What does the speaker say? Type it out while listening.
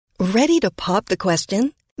Ready to pop the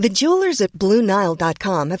question? The jewelers at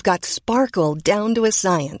BlueNile.com have got sparkle down to a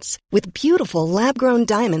science with beautiful lab-grown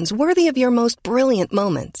diamonds worthy of your most brilliant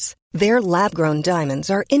moments. Their lab-grown diamonds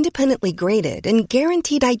are independently graded and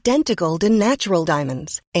guaranteed identical to natural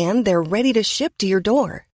diamonds, and they're ready to ship to your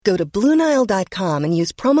door. Go to BlueNile.com and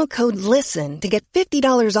use promo code LISTEN to get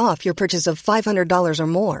 $50 off your purchase of $500 or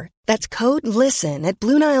more. That's code LISTEN at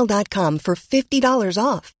BlueNile.com for $50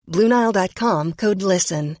 off. BlueNile.com, code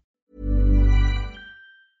LISTEN.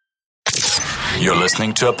 You're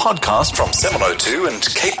listening to a podcast from 702 and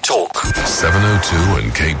Cape Talk. 702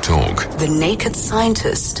 and Cape Talk. The Naked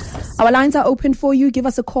Scientist. Our lines are open for you. Give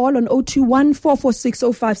us a call on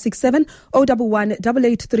 021-446-0567,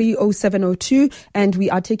 011-883-0702. And we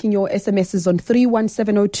are taking your SMSs on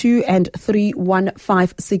 31702 and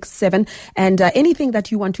 31567. And anything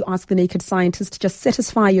that you want to ask the Naked Scientist, just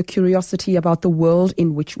satisfy your curiosity about the world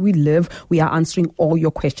in which we live. We are answering all your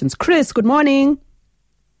questions. Chris, good morning.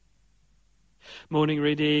 Morning,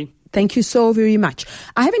 Rudy. Thank you so very much.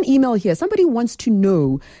 I have an email here. Somebody wants to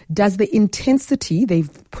know, does the intensity, they've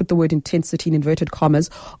put the word intensity in inverted commas,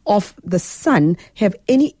 of the sun have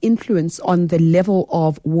any influence on the level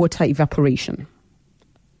of water evaporation?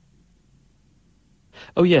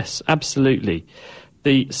 Oh, yes, absolutely.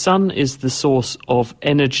 The sun is the source of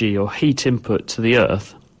energy or heat input to the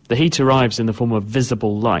Earth. The heat arrives in the form of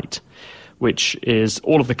visible light, which is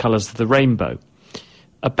all of the colours of the rainbow.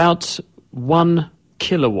 About 1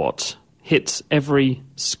 kilowatt hits every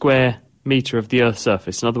square metre of the Earth's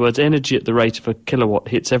surface. In other words, energy at the rate of a kilowatt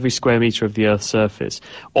hits every square metre of the Earth's surface,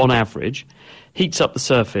 on average, heats up the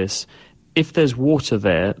surface. If there's water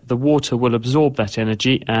there, the water will absorb that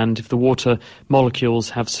energy, and if the water molecules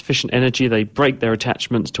have sufficient energy, they break their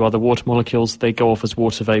attachments to other water molecules, they go off as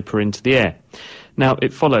water vapour into the air. Now,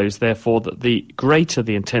 it follows, therefore, that the greater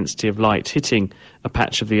the intensity of light hitting a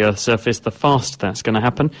patch of the Earth's surface, the faster that's going to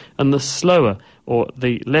happen, and the slower or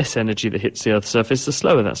the less energy that hits the Earth's surface, the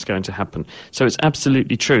slower that's going to happen. So it's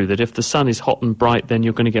absolutely true that if the sun is hot and bright, then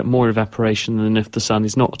you're going to get more evaporation than if the sun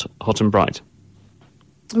is not hot and bright.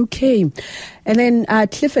 Okay. And then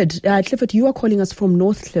Clifford, you are calling us from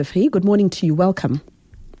Northcliffe. Hey, good morning to you. Welcome.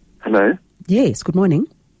 Hello. Yes, good morning.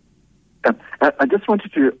 I just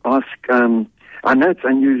wanted to ask, I know it's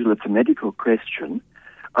unusual, it's a medical question.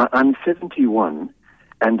 I'm 71,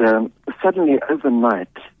 and suddenly overnight,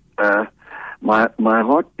 my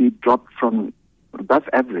heartbeat dropped from above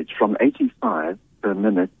average, from 85 per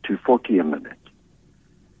minute to 40 a minute.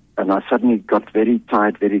 And I suddenly got very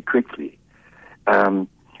tired very quickly. And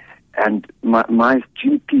my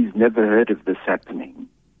GP's never heard of this happening.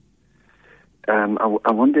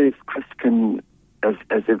 I wonder if Chris can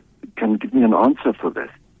give me an answer for this.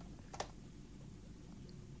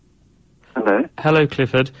 Hello? Hello,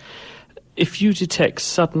 Clifford. If you detect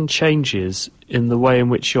sudden changes in the way in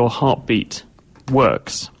which your heartbeat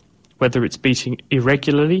works, whether it's beating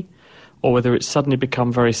irregularly or whether it's suddenly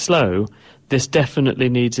become very slow, this definitely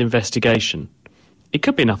needs investigation. It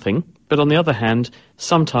could be nothing, but on the other hand,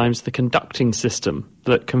 sometimes the conducting system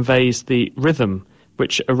that conveys the rhythm,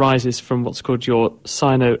 which arises from what's called your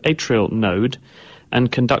sinoatrial node and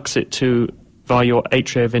conducts it via your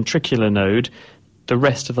atrioventricular node, the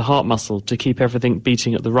rest of the heart muscle, to keep everything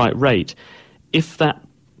beating at the right rate. If that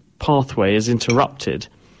pathway is interrupted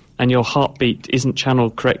and your heartbeat isn't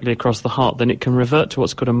channeled correctly across the heart, then it can revert to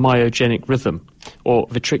what's called a myogenic rhythm or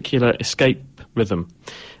ventricular escape rhythm.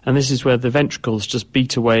 And this is where the ventricles just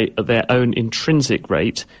beat away at their own intrinsic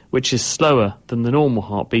rate, which is slower than the normal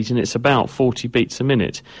heartbeat, and it's about 40 beats a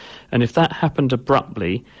minute. And if that happened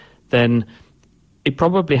abruptly, then it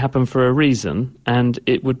probably happened for a reason, and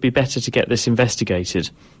it would be better to get this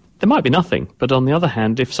investigated. There might be nothing, but on the other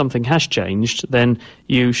hand, if something has changed, then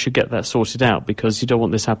you should get that sorted out because you don't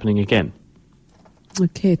want this happening again.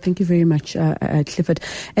 Okay, thank you very much, Clifford.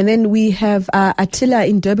 And then we have Attila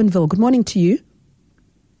in Durbanville. Good morning to you.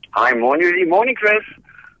 Hi, morning. Morning, Chris.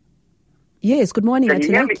 Yes, good morning, Can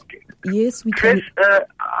Attila. You hear me? Yes, we Chris, can.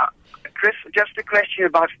 Chris, just a question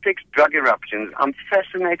about fixed drug eruptions. I'm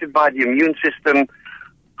fascinated by the immune system.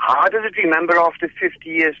 How does it remember after 50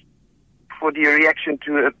 years for the reaction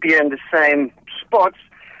to appear in the same spots?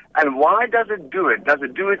 And why does it do it? Does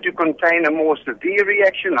it do it to contain a more severe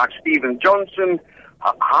reaction like Steven Johnson?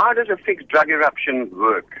 How does a fixed drug eruption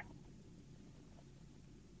work?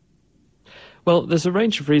 Well, there's a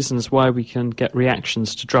range of reasons why we can get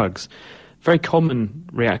reactions to drugs. Very common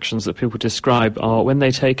reactions that people describe are when they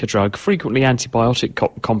take a drug, frequently antibiotic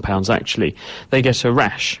compounds actually, they get a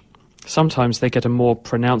rash. sometimes they get a more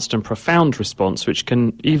pronounced and profound response, which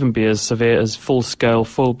can even be as severe as full-scale,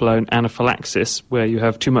 full-blown anaphylaxis, where you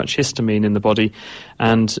have too much histamine in the body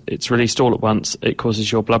and it's released all at once. It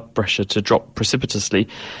causes your blood pressure to drop precipitously.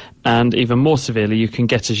 And even more severely, you can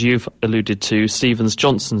get, as you've alluded to,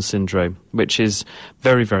 Stevens-Johnson syndrome, which is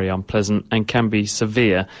very, very unpleasant and can be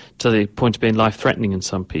severe to the point of being life-threatening in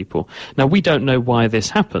some people. Now, we don't know why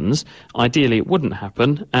this happens. Ideally, it wouldn't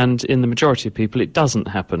happen, and in the majority of people, it doesn't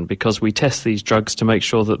happen because we test these drugs to make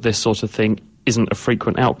sure that this sort of thing isn't a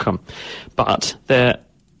frequent outcome. But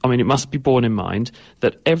it must be borne in mind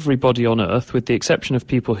that everybody on Earth, with the exception of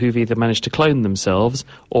people who've either managed to clone themselves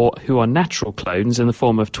or who are natural clones in the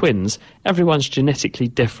form of twins, everyone's genetically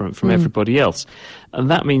different from everybody else. And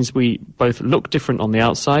that means we both look different on the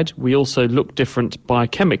outside, we also look different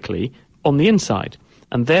biochemically on the inside.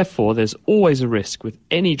 And therefore, there's always a risk with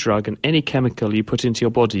any drug and any chemical you put into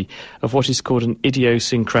your body of what is called an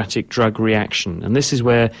idiosyncratic drug reaction. And this is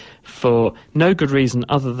where, for no good reason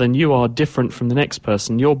other than you are different from the next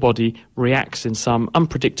person, your body reacts in some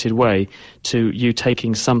unpredicted way to you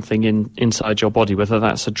taking something inside your body, whether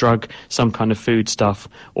that's a drug, some kind of food stuff,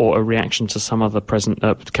 or a reaction to some other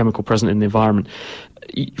chemical present in the environment.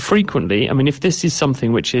 Frequently, if this is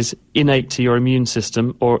something which is innate to your immune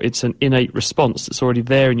system, or it's an innate response that's already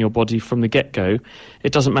there in your body from the get-go,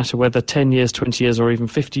 it doesn't matter whether 10 years, 20 years, or even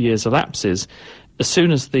 50 years elapses. As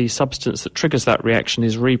soon as the substance that triggers that reaction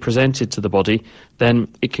is represented to the body, then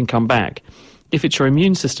it can come back. If it's your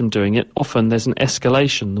immune system doing it, often there's an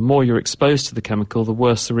escalation. The more you're exposed to the chemical, the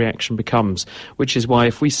worse the reaction becomes, which is why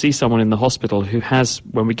if we see someone in the hospital who has,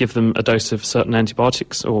 when we give them a dose of certain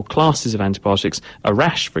antibiotics or classes of antibiotics, a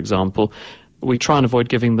rash, for example, we try and avoid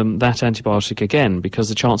giving them that antibiotic again, because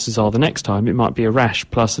the chances are the next time it might be a rash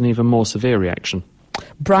plus an even more severe reaction.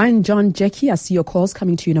 Brian, John, Jackie, I see your calls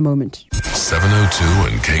coming to you in a moment.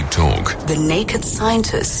 702 and Cape Talk. The Naked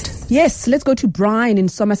Scientist. Yes, let's go to Brian in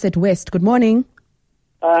Somerset West. Good morning.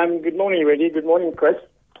 Good morning, Reddy. Good morning, Chris.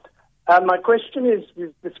 My question is,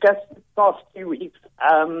 we've discussed the past few weeks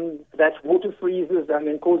that water freezes and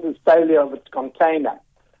then causes failure of its container.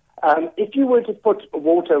 If you were to put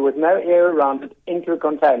water with no air around it into a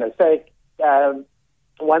container, say 1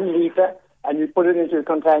 liter, and you put it into a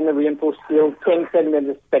container, reinforced steel, 10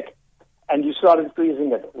 centimeters thick, and you started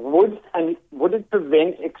freezing it, would it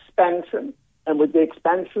prevent expansion? And would the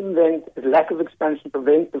expansion then, lack of expansion,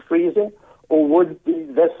 prevent the freezing? Or would the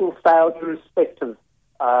vessel fail irrespective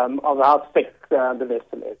of how thick the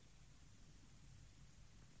vessel is?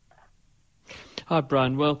 Hi,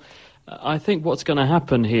 Brian. Well, I think what's going to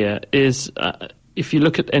happen here is if you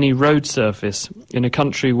look at any road surface in a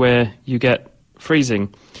country where you get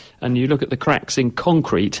freezing, and you look at the cracks in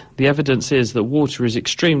concrete, the evidence is that water is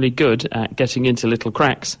extremely good at getting into little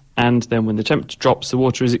cracks, and then when the temperature drops, the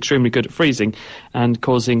water is extremely good at freezing and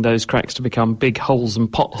causing those cracks to become big holes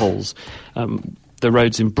and potholes. The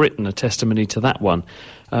roads in Britain are testimony to that one.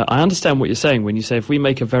 I understand what you're saying when you say if we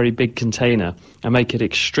make a very big container and make it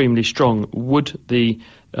extremely strong, would the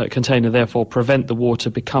container therefore prevent the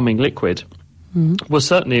water becoming liquid? Well,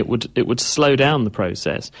 certainly it would slow down the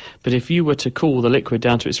process. But if you were to cool the liquid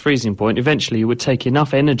down to its freezing point, eventually you would take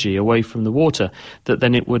enough energy away from the water that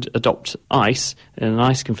then it would adopt ice in an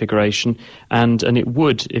ice configuration, and it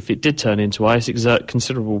would, if it did turn into ice, exert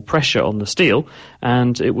considerable pressure on the steel,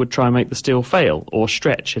 and it would try and make the steel fail or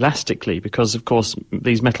stretch elastically, because, of course,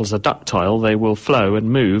 these metals are ductile. They will flow and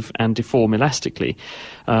move and deform elastically.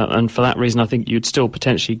 And for that reason, I think you'd still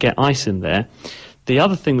potentially get ice in there. The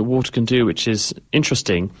other thing that water can do, which is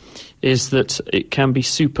interesting, is that it can be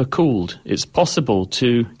supercooled. It's possible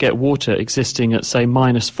to get water existing at, say,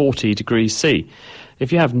 minus 40 degrees C.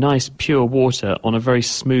 If you have nice, pure water on a very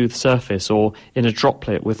smooth surface or in a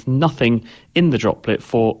droplet with nothing in the droplet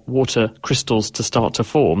for water crystals to start to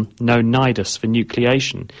form, no nidus for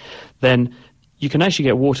nucleation, then you can actually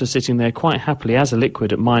get water sitting there quite happily as a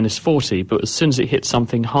liquid at minus 40, but as soon as it hits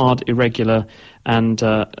something hard, irregular, and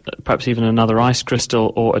perhaps even another ice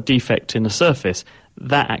crystal or a defect in the surface,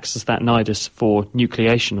 that acts as that nidus for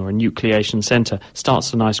nucleation, or a nucleation centre,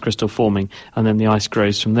 starts an ice crystal forming, and then the ice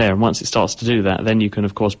grows from there. And once it starts to do that, then you can,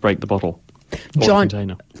 of course, break the bottle or John, the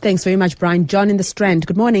container. Thanks very much, Brian. John in the Strand,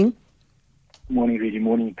 good morning. Morning, Rudy.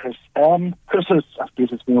 Morning, Chris. Chris, I guess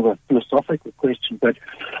it's more of a philosophical question, but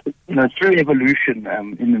through evolution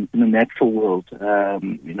in the natural world,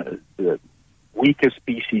 the weaker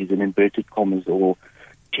species, in inverted commas, or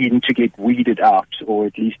tend to get weeded out, or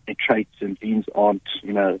at least their traits and genes aren't,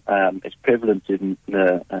 as prevalent in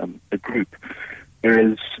the group.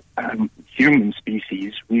 Whereas human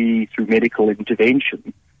species, we, through medical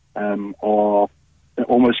intervention, are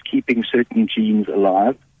almost keeping certain genes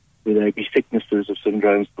alive. whether they be sicknesses or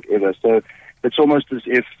syndromes, whatever. So it's almost as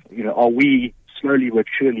if, are we slowly but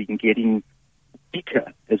surely getting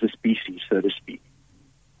weaker as a species, so to speak,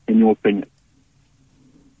 in your opinion?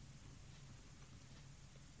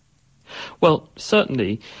 Well,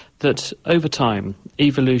 certainly that over time,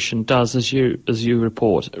 evolution does, as you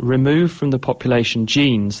report, remove from the population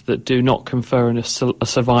genes that do not confer a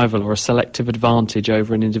survival or a selective advantage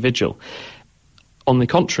over an individual. On the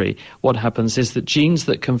contrary, what happens is that genes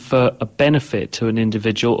that confer a benefit to an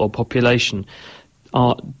individual or population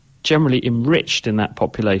are generally enriched in that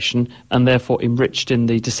population and therefore enriched in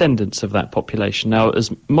the descendants of that population. Now,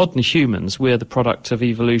 as modern humans, we're the product of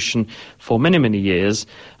evolution for many, many years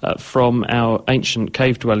from our ancient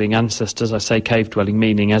cave-dwelling ancestors. I say cave-dwelling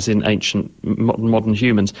meaning as in ancient modern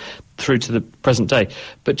humans, through to the present day.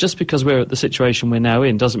 But just because we're at the situation we're now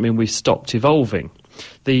in doesn't mean we've stopped evolving.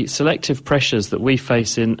 The selective pressures that we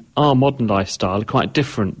face in our modern lifestyle are quite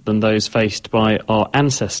different than those faced by our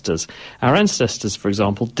ancestors. Our ancestors, for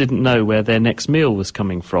example, didn't know where their next meal was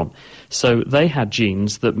coming from. So they had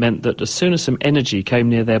genes that meant that as soon as some energy came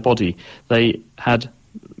near their body, they had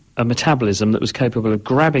a metabolism that was capable of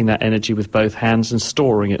grabbing that energy with both hands and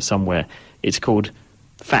storing it somewhere. It's called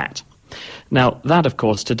fat. Now, that, of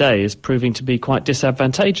course, today is proving to be quite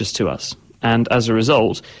disadvantageous to us. And as a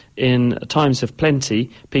result, in times of plenty,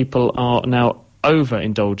 people are now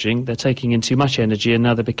overindulging, they're taking in too much energy, and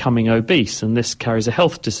now they're becoming obese, and this carries a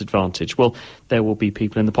health disadvantage. Well, there will be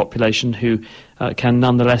people in the population who can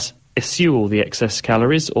nonetheless eschew all the excess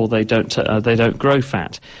calories, or they don't grow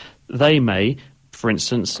fat. They may, for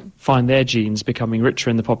instance, find their genes becoming richer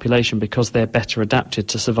in the population because they're better adapted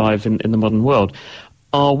to survive in the modern world.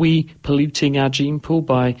 Are we polluting our gene pool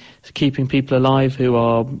by keeping people alive who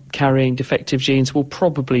are carrying defective genes? Well,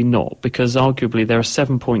 probably not, because arguably there are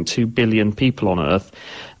 7.2 billion people on Earth,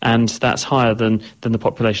 and that's higher than the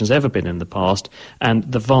population's ever been in the past, and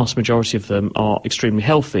the vast majority of them are extremely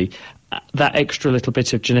healthy. That extra little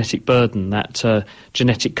bit of genetic burden, that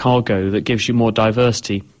genetic cargo that gives you more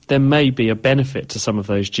diversity, there may be a benefit to some of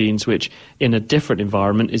those genes which in a different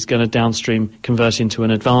environment is going to downstream convert into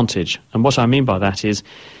an advantage. And what I mean by that is,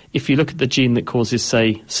 if you look at the gene that causes,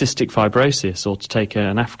 say, cystic fibrosis, or to take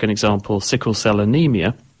an African example, sickle cell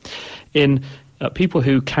anemia, in people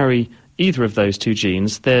who carry either of those two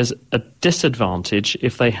genes, there's a disadvantage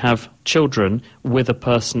if they have children with a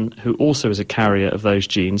person who also is a carrier of those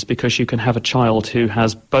genes, because you can have a child who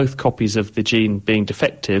has both copies of the gene being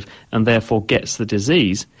defective and therefore gets the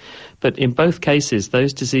disease. But in both cases,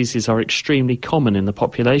 those diseases are extremely common in the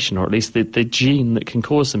population, or at least the gene that can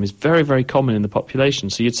cause them is very, very common in the population.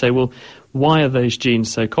 So you'd say, well, why are those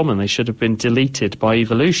genes so common? They should have been deleted by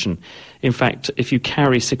evolution. In fact, if you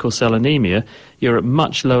carry sickle cell anemia, you're at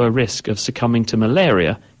much lower risk of succumbing to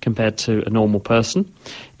malaria compared to a normal person.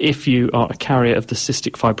 If you are a carrier of the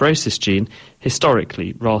cystic fibrosis gene,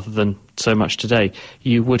 historically, rather than so much today,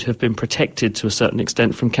 you would have been protected to a certain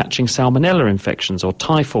extent from catching salmonella infections, or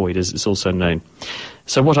typhoid as it's also known.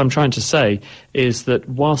 So what I'm trying to say is that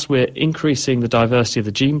whilst we're increasing the diversity of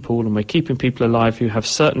the gene pool and we're keeping people alive who have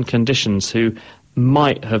certain conditions who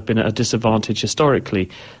might have been at a disadvantage historically,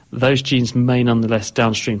 those genes may nonetheless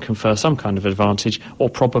downstream confer some kind of advantage, or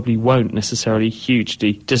probably won't necessarily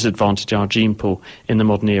hugely disadvantage our gene pool in the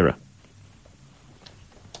modern era.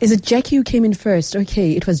 Is it Jackie who came in first?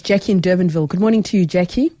 Okay, it was Jackie in Durbanville. Good morning to you,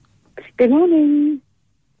 Jackie. Good morning.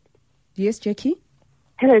 Yes, Jackie?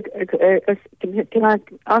 Hello. Can I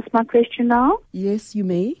ask my question now? Yes, you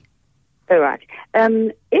may. All right.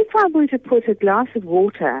 If I were to put a glass of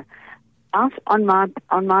water out on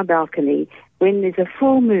my balcony when there's a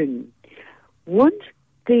full moon, would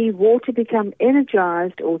the water become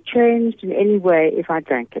energized or changed in any way if I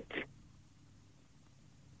drank it?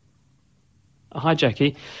 Hi,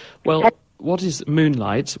 Jackie. Well, what is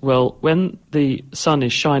moonlight? Well, when the sun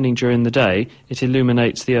is shining during the day, it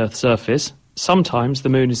illuminates the Earth's surface. Sometimes the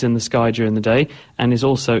moon is in the sky during the day and is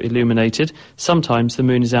also illuminated. Sometimes the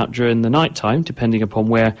moon is out during the night time, depending upon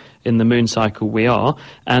where in the moon cycle we are.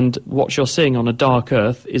 And what you're seeing on a dark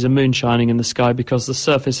Earth is a moon shining in the sky because the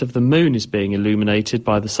surface of the moon is being illuminated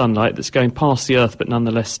by the sunlight that's going past the Earth but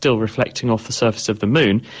nonetheless still reflecting off the surface of the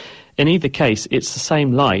moon. In either case, it's the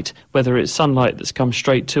same light, whether it's sunlight that's come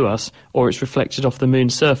straight to us or it's reflected off the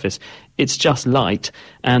moon's surface. It's just light,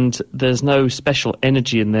 and there's no special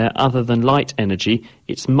energy in there other than light energy.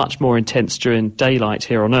 It's much more intense during daylight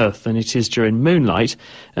here on Earth than it is during moonlight,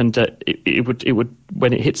 and it would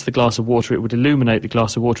when it hits the glass of water, it would illuminate the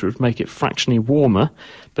glass of water. It would make it fractionally warmer,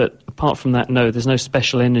 but apart from that, no, there's no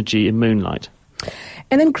special energy in moonlight.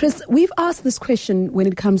 And then, Chris, we've asked this question when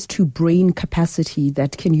it comes to brain capacity,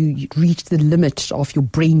 that can you reach the limit of your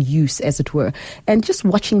brain use, as it were? And just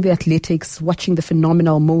watching the athletics, watching the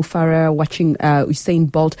phenomenal Mo Farah, watching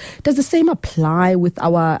Usain Bolt, does the same apply with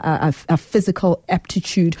our physical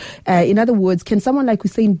aptitude? In other words, can someone like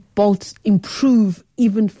Usain Bolt improve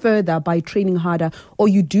even further by training harder, or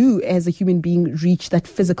you do, as a human being, reach that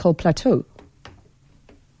physical plateau?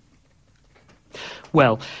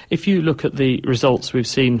 Well, if you look at the results we've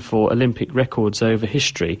seen for Olympic records over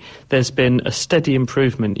history, there's been a steady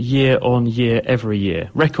improvement year on year, every year.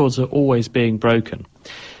 Records are always being broken.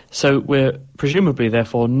 So we're presumably,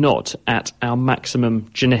 therefore, not at our maximum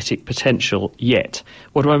genetic potential yet.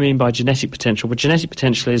 What do I mean by genetic potential? Well, genetic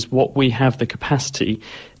potential is what we have the capacity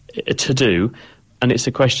to do, and it's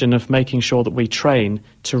a question of making sure that we train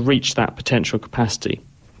to reach that potential capacity.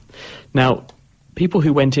 Now, people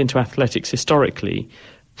who went into athletics historically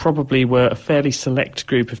probably were a fairly select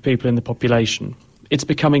group of people in the population. It's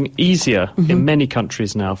becoming easier in many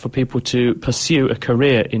countries now for people to pursue a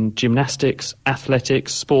career in gymnastics,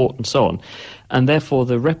 athletics, sport and so on. And therefore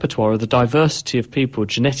the repertoire or the diversity of people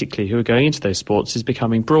genetically who are going into those sports is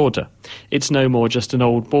becoming broader. It's no more just an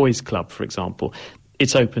old boys club, for example.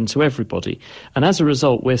 It's open to everybody. And as a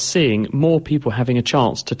result, we're seeing more people having a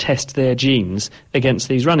chance to test their genes against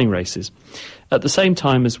these running races. At the same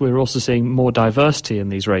time as we're also seeing more diversity in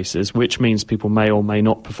these races, which means people may or may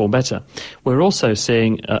not perform better, we're also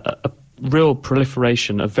seeing a real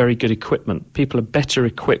proliferation of very good equipment. People are better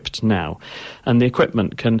equipped now, and the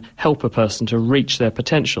equipment can help a person to reach their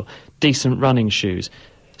potential. Decent running shoes,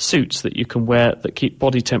 suits that you can wear that keep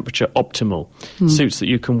body temperature optimal, suits that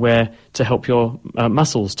you can wear to help your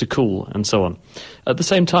muscles to cool, and so on. At the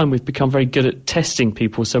same time, we've become very good at testing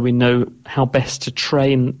people so we know how best to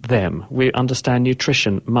train them. We understand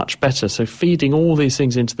nutrition much better, so feeding all these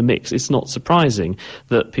things into the mix, it's not surprising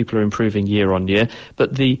that people are improving year on year,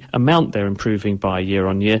 but the amount they're improving by year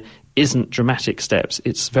on year isn't dramatic steps,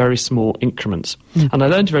 it's very small increments. And I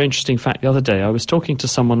learned a very interesting fact the other day. I was talking to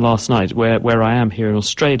someone last night where I am here in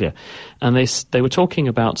Australia, and they were talking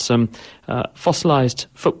about some fossilised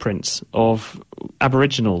footprints of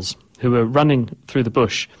Aboriginals who were running through the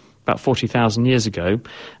bush about 40,000 years ago,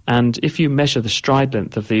 and if you measure the stride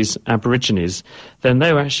length of these Aborigines, then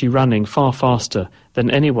they were actually running far faster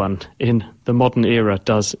than anyone in the modern era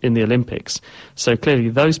does in the Olympics. So clearly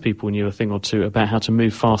those people knew a thing or two about how to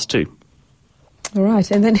move fast too. All right,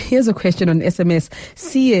 and then here's a question on SMS.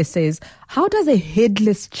 Sia says, how does a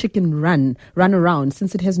headless chicken run around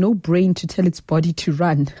since it has no brain to tell its body to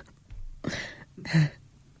run?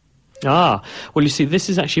 Well, you see, this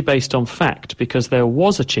is actually based on fact, because there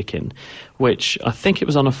was a chicken, which I think it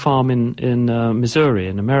was on a farm in Missouri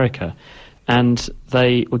in America, and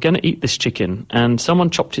they were going to eat this chicken, and someone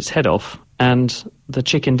chopped its head off, and the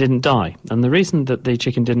chicken didn't die. And the reason that the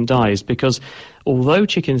chicken didn't die is because although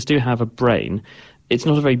chickens do have a brain, it's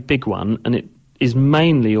not a very big one, and it is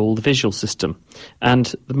mainly all the visual system.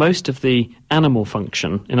 And most of the animal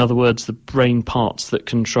function, in other words, the brain parts that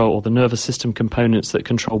control, or the nervous system components that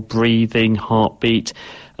control breathing, heartbeat,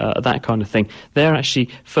 that kind of thing, they're actually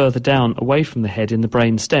further down away from the head in the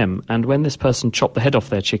brain stem. And when this person chopped the head off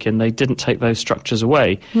their chicken, they didn't take those structures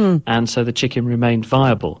away, and so the chicken remained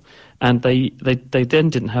viable. And they then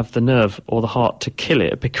didn't have the nerve or the heart to kill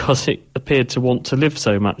it because it appeared to want to live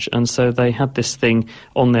so much. And so they had this thing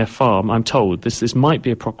on their farm. I'm told this might be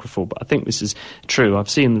apocryphal, but I think this is true. I've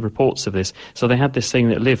seen the reports of this. So they had this thing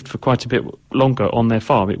that lived for quite a bit longer on their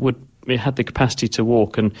farm. It had the capacity to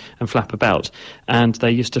walk and flap about. And they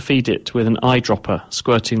used to feed it with an eyedropper,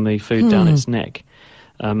 squirting the food down its neck.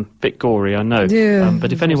 Bit gory, I know. Yeah.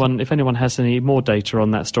 But if anyone has any more data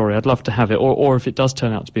on that story, I'd love to have it, or if it does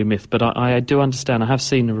turn out to be a myth. But I do understand, I have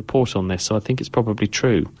seen a report on this, so I think it's probably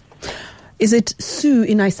true. Is it Sue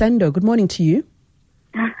in Isando? Good morning to you.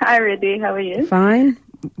 Hi, Reddy. How are you? Fine.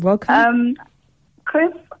 Welcome.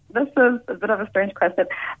 Chris, this is a bit of a strange question.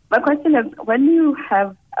 My question is, when you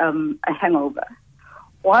have a hangover,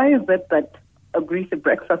 why is it that a greasy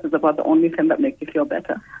breakfast is about the only thing that makes you feel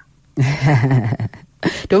better?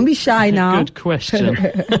 Don't be shy now. Good question.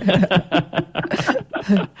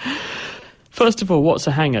 First of all, what's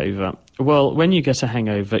a hangover? Well, when you get a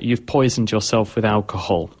hangover, you've poisoned yourself with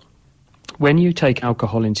alcohol. When you take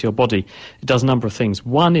alcohol into your body, it does a number of things.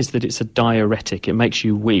 One is that it's a diuretic. It makes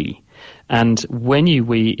you wee. And when you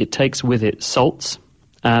wee, it takes with it salts,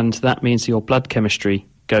 and that means your blood chemistry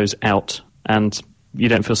goes out, and you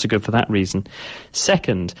don't feel so good for that reason.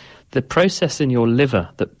 Second, the process in your liver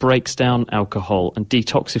that breaks down alcohol and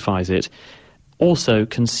detoxifies it also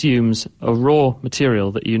consumes a raw material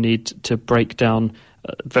that you need to break down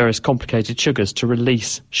various complicated sugars to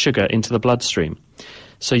release sugar into the bloodstream.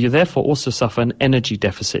 So you therefore also suffer an energy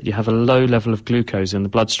deficit. You have a low level of glucose in the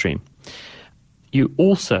bloodstream. You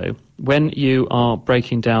also, when you are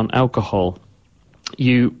breaking down alcohol,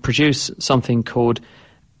 you produce something called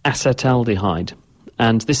acetaldehyde.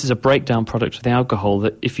 And this is a breakdown product of the alcohol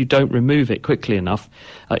that if you don't remove it quickly enough,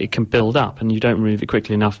 it can build up, and you don't remove it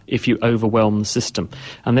quickly enough if you overwhelm the system.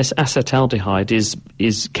 And this acetaldehyde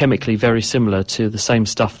is chemically very similar to the same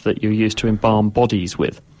stuff that you use to embalm bodies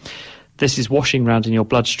with. This is washing around in your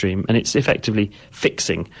bloodstream, and it's effectively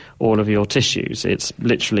fixing all of your tissues. It's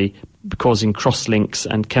literally causing cross-links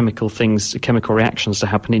and chemical reactions to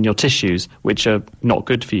happen in your tissues, which are not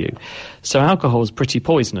good for you. So alcohol is pretty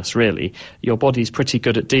poisonous, really. Your body's pretty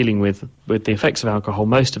good at dealing with the effects of alcohol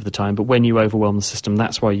most of the time, but when you overwhelm the system,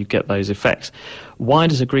 that's why you get those effects. Why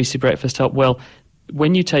does a greasy breakfast help? Well,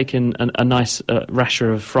 when you take in a nice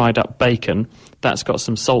rasher of fried up bacon, that's got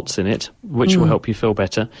some salts in it, which will help you feel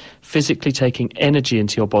better. Physically taking energy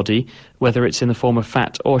into your body, whether it's in the form of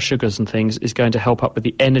fat or sugars and things, is going to help up with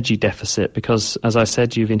the energy deficit because, as I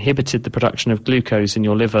said, you've inhibited the production of glucose in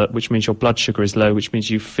your liver, which means your blood sugar is low, which means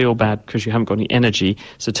you feel bad because you haven't got any energy.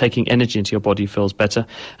 So taking energy into your body feels better.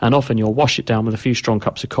 And often you'll wash it down with a few strong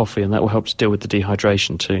cups of coffee, and that will help to deal with the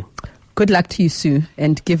dehydration too. Good luck to you, Sue,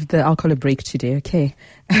 and give the alcohol a break today, okay?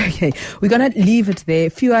 Okay, we're going to leave it there.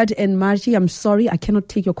 Fuad and Margie, I'm sorry, I cannot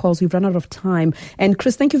take your calls. We've run out of time. And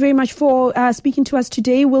Chris, thank you very much for speaking to us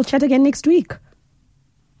today. We'll chat again next week.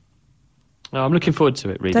 I'm looking forward to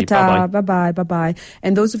it, really. Ta-ta, bye-bye, bye-bye.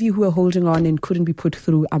 And those of you who are holding on and couldn't be put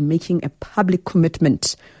through are making a public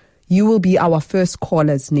commitment. You will be our first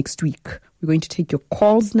callers next week. We're going to take your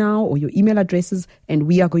calls now or your email addresses, and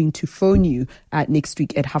we are going to phone you next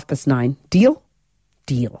week at 9:30. Deal?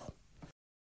 Deal.